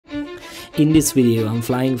In this video I'm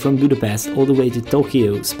flying from Budapest all the way to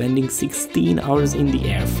Tokyo, spending 16 hours in the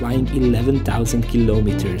air, flying 11,000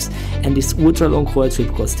 kilometers, and this ultra long haul trip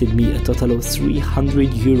costed me a total of 300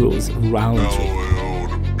 euros round trip.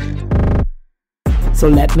 So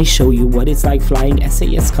let me show you what it's like flying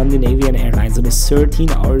SAS Scandiavian Airlines on a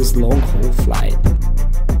 13 hours long haul flight.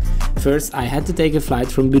 First, I had to take a flight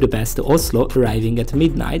from Budapest to Oslo, arriving at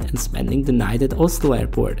midnight and spending the night at Oslo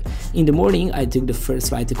airport. In the morning, I took the first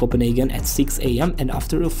flight to Copenhagen at 6 AM, and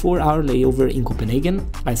after a 4-hour layover in Copenhagen,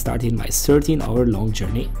 I started my 13-hour long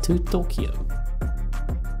journey to Tokyo.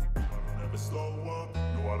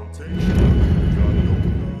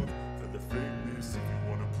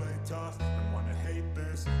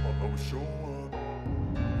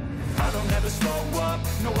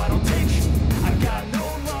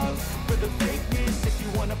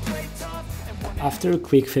 After a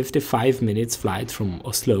quick 55 minutes flight from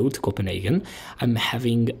Oslo to Copenhagen, I'm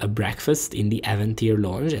having a breakfast in the Avenir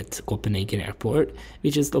lounge at Copenhagen airport,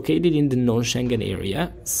 which is located in the non-Schengen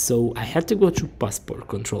area, so I had to go through passport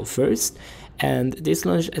control first. And this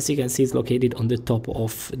lounge, as you can see, is located on the top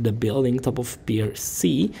of the building, top of Pier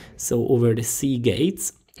C, so over the sea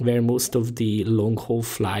gates, where most of the long-haul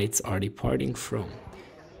flights are departing from.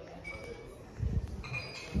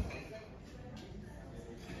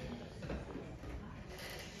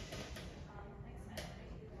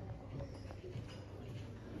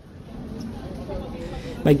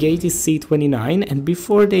 My gate is C29, and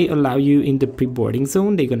before they allow you in the pre-boarding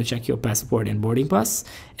zone, they're gonna check your passport and boarding pass.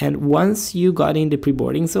 And once you got in the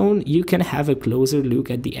pre-boarding zone, you can have a closer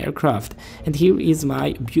look at the aircraft. And here is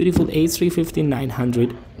my beautiful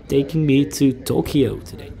A350-900 taking me to Tokyo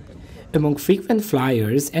today. Among frequent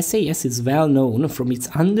flyers, SAS is well known from its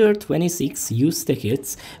under 26 use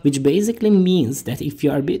tickets, which basically means that if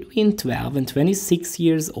you are between 12 and 26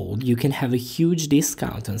 years old, you can have a huge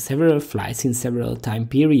discount on several flights in several time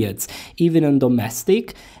periods, even on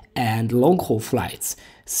domestic and long-haul flights.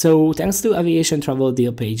 So thanks to aviation travel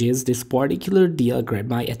deal pages, this particular deal grabbed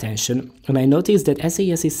my attention, and I noticed that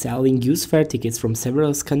SAS is selling used fare tickets from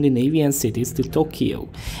several Scandinavian cities to Tokyo,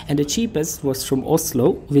 and the cheapest was from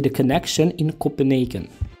Oslo with a connection in Copenhagen.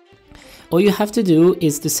 All you have to do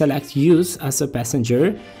is to select use as a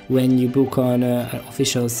passenger when you book on an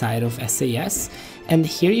official site of SAS, and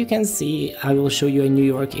here you can see, I will show you a New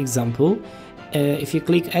York example. If you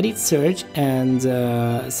click edit search and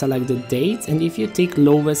select the date, and if you tick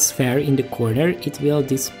lowest fare in the corner, it will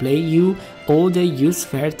display you all the used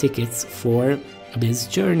fare tickets for this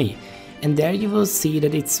journey. And there you will see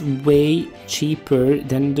that it's way cheaper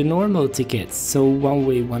than the normal tickets. So one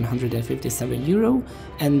way 157 euro,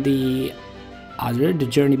 and the other, the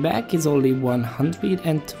journey back, is only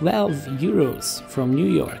 112 euros from New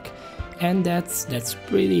York. And that's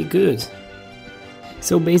pretty good.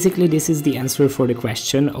 So basically this is the answer for the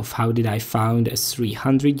question of how did I found a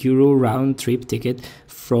 300 euro round trip ticket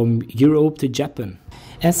from Europe to Japan.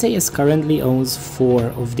 SAS currently owns 4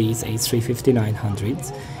 of these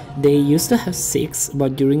A350-900s. They used to have 6,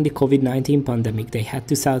 but during the COVID-19 pandemic they had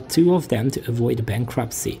to sell 2 of them to avoid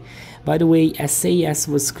bankruptcy. By the way, SAS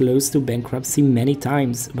was close to bankruptcy many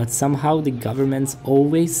times, but somehow the governments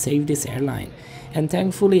always saved this airline. And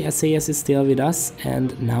thankfully SAS is still with us,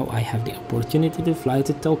 and now I have the opportunity to fly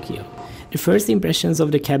to Tokyo. The first impressions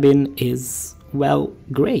of the cabin is, well,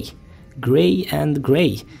 grey and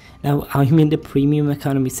grey. Now I'm in the premium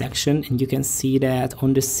economy section, and you can see that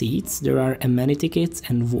on the seats there are amenity kits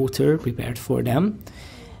and water prepared for them.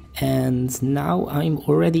 And now I'm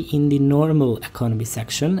already in the normal economy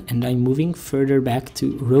section, and I'm moving further back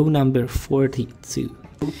to row number 42.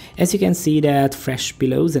 As you can see that fresh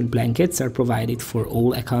pillows and blankets are provided for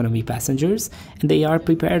all economy passengers, and they are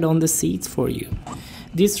prepared on the seats for you.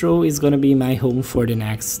 This row is gonna be my home for the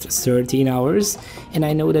next 13 hours, and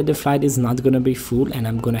I know that the flight is not gonna be full, and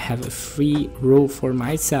I'm gonna have a free row for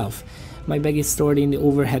myself. My bag is stored in the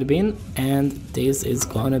overhead bin, and this is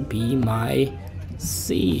gonna be my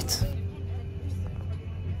seat.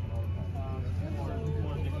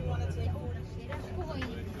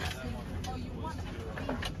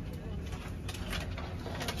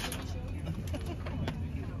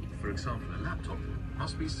 For example, a laptop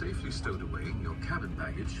must be safely stowed away in your cabin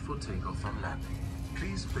baggage for takeoff and landing.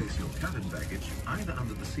 Please place your cabin baggage either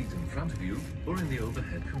under the seat in front of you or in the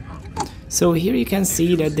overhead compartment. So here you can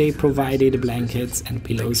see that they provided blankets and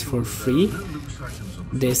pillows for free.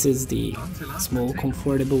 This is the small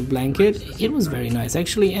comfortable blanket. It was very nice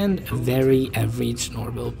actually, and a very average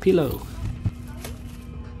normal pillow.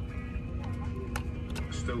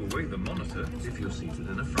 Stow away the monitor if you're seated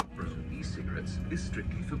in a front row. E-cigarettes is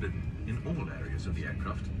strictly forbidden in all areas of the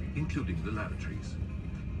aircraft, including the lavatories.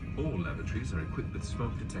 All lavatories are equipped with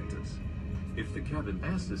smoke detectors. If the cabin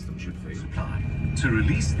air system should fail, to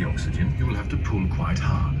release the oxygen, you will have to pull quite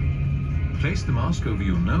hard. Place the mask over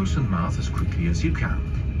your nose and mouth as quickly as you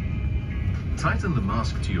can. Tighten the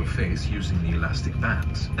mask to your face using the elastic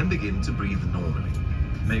bands and begin to breathe normally.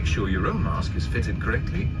 Make sure your own mask is fitted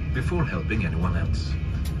correctly before helping anyone else.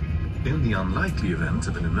 In the unlikely event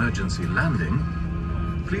of an emergency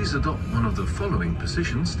landing, please adopt one of the following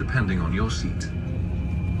positions depending on your seat.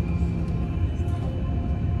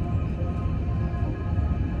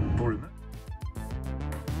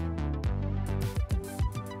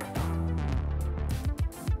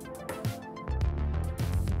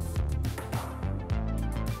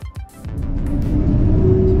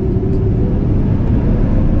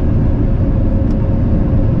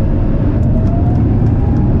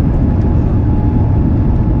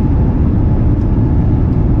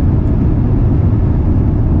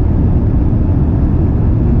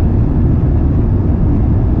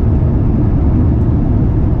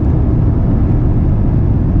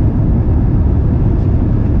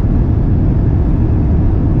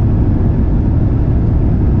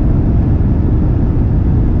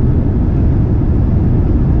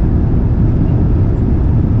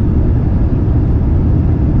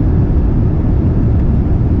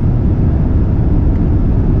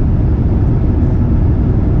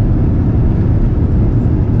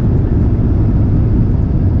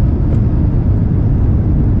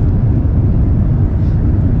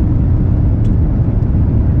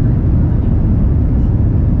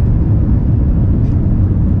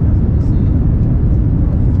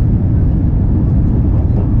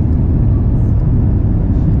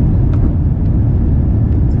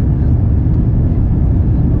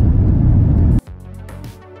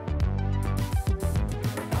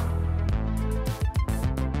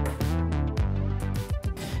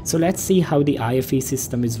 So let's see how the IFE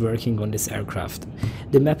system is working on this aircraft.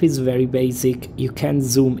 The map is very basic, you can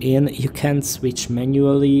zoom in, you can switch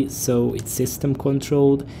manually, so it's system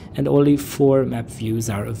controlled, and only 4 map views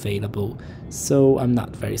are available, so I'm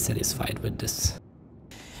not very satisfied with this.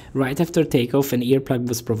 Right after takeoff, an earplug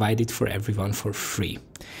was provided for everyone for free.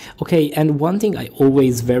 Okay, and one thing I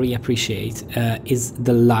always very appreciate is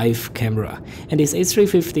the live camera. And this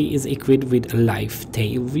A350 is equipped with a live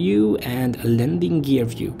tail view and landing gear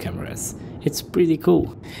view cameras. It's pretty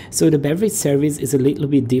cool. So the beverage service is a little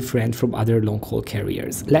bit different from other long-haul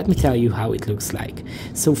carriers. Let me tell you how it looks like.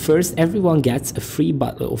 So first, everyone gets a free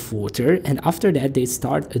bottle of water, and after that they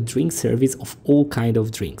start a drink service of all kind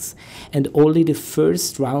of drinks. And only the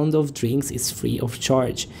first round of drinks is free of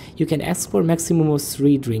charge. You can ask for maximum of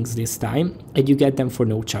 3 drinks this time, and you get them for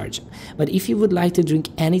no charge. But if you would like to drink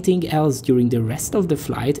anything else during the rest of the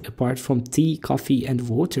flight, apart from tea, coffee and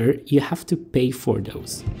water, you have to pay for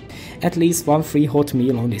those. At least one free hot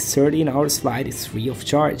meal on this 13 hours flight is free of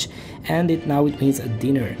charge, and now it means a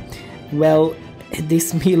dinner. Well,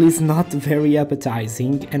 this meal is not very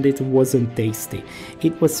appetizing and it wasn't tasty.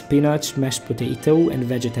 It was spinach, mashed potato and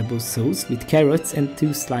vegetable sauce with carrots and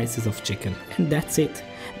 2 slices of chicken, and that's it.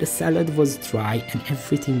 The salad was dry and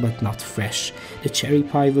everything but not fresh. The cherry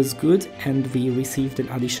pie was good and we received an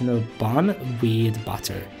additional bun with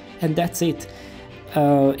butter. And that's it.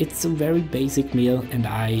 It's a very basic meal and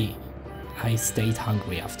I stayed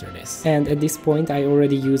hungry after this. And at this point I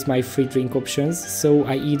already used my free drink options, so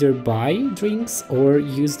I either buy drinks or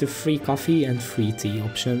use the free coffee and free tea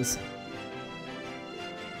options.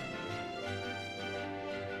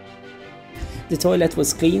 The toilet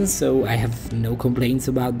was clean, so I have no complaints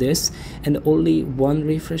about this, and only 1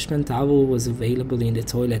 refreshment towel was available in the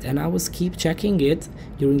toilet, and I was keep checking it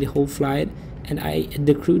during the whole flight, and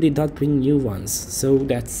the crew did not bring new ones, so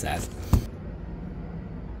that's sad.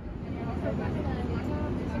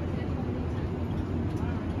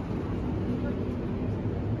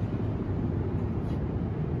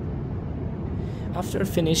 After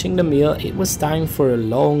finishing the meal, it was time for a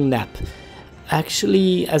long nap.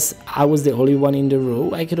 Actually, as I was the only one in the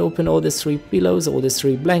row, I could open all the 3 pillows, all the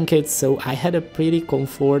 3 blankets, so I had a pretty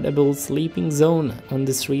comfortable sleeping zone on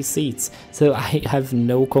the 3 seats, so I have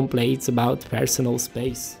no complaints about personal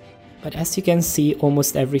space. But as you can see,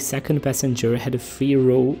 almost every second passenger had a free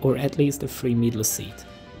row or at least a free middle seat.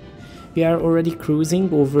 We are already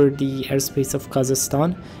cruising over the airspace of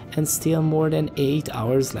Kazakhstan and still more than 8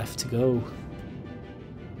 hours left to go.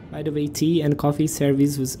 By the way, tea and coffee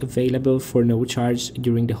service was available for no charge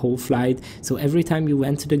during the whole flight, so every time you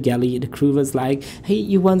went to the galley, the crew was like, hey,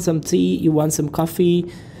 you want some tea, you want some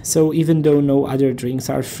coffee? So even though no other drinks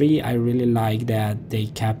are free, I really like that they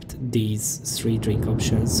kept these 3 drink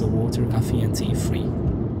options, so water, coffee and tea free.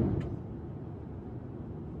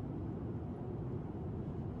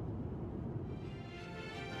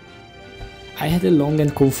 I had a long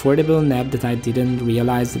and comfortable nap that I didn't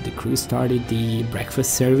realize that the crew started the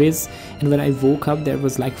breakfast service, and when I woke up there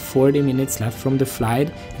was like 40 minutes left from the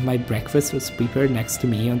flight and my breakfast was prepared next to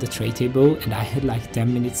me on the tray table and I had like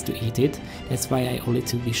 10 minutes to eat it. That's why I only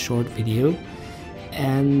took this short video.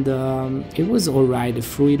 And it was alright. The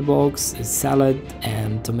fruit box, a salad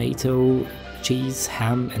and tomato, cheese,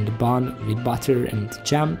 ham and a bun with butter and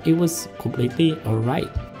jam. It was completely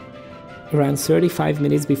alright. Around 35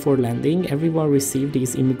 minutes before landing, everyone received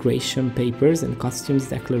these immigration papers and customs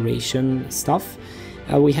declaration stuff.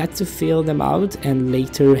 We had to fill them out and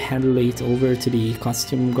later handle it over to the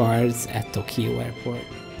custom guards at Tokyo airport.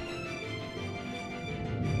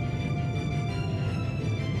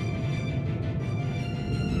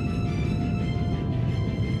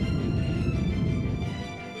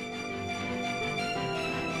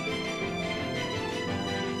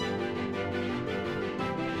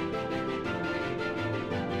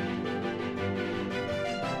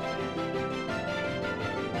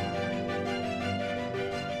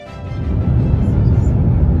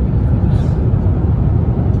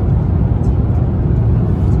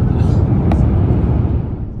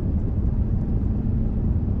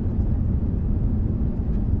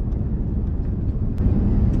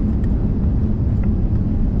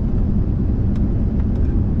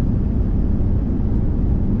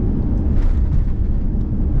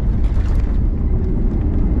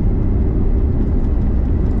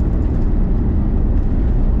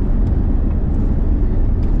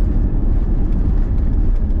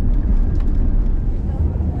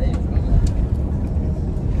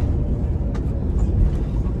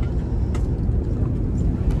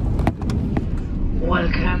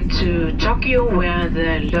 Welcome to Tokyo, where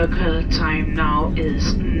the local time now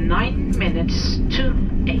is 9 minutes to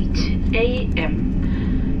 8 a.m.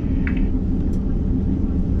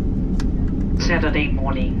 Saturday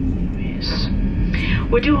morning. Yes.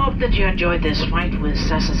 We do hope that you enjoyed this flight with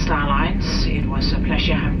SAS Airlines. It was a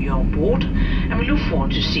pleasure having you on board, and we look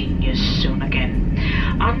forward to seeing you soon again.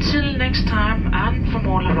 Until next time, and from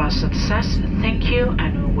all of us at SAS, thank you,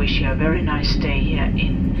 and we wish you a very nice day here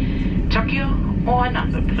in Tokyo or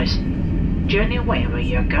another pleasant journey wherever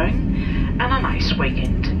you're going, and a nice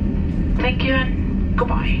weekend. Thank you and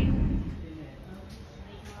goodbye.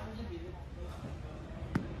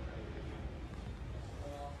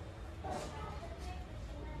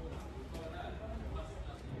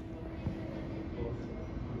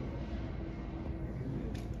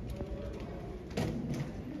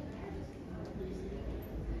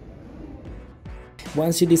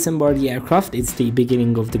 Once you disembark the aircraft, it's the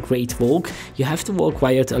beginning of the Great Walk. You have to walk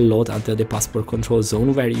quite a lot until the passport control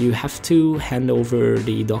zone, where you have to hand over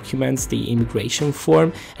the documents, the immigration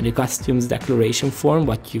form and the customs declaration form,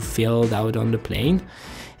 what you filled out on the plane.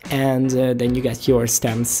 And then you get your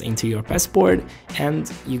stamps into your passport and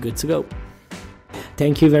you're good to go.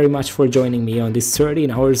 Thank you very much for joining me on this 13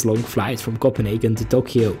 hours long flight from Copenhagen to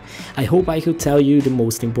Tokyo. I hope I could tell you the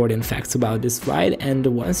most important facts about this flight, and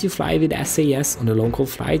once you fly with SAS on a long-haul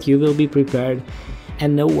flight, you will be prepared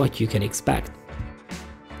and know what you can expect.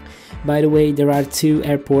 By the way, there are two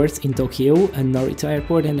airports in Tokyo, a Narita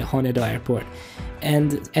airport and a Haneda airport.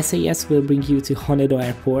 And SAS will bring you to Haneda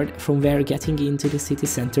airport, from where getting into the city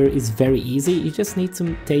center is very easy. You just need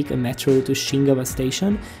to take a metro to Shingawa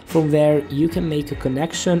station, from where you can make a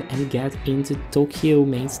connection and get into Tokyo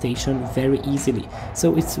main station very easily.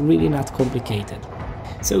 So it's really not complicated.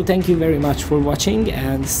 So thank you very much for watching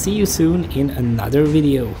and see you soon in another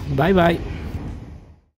video. Bye bye!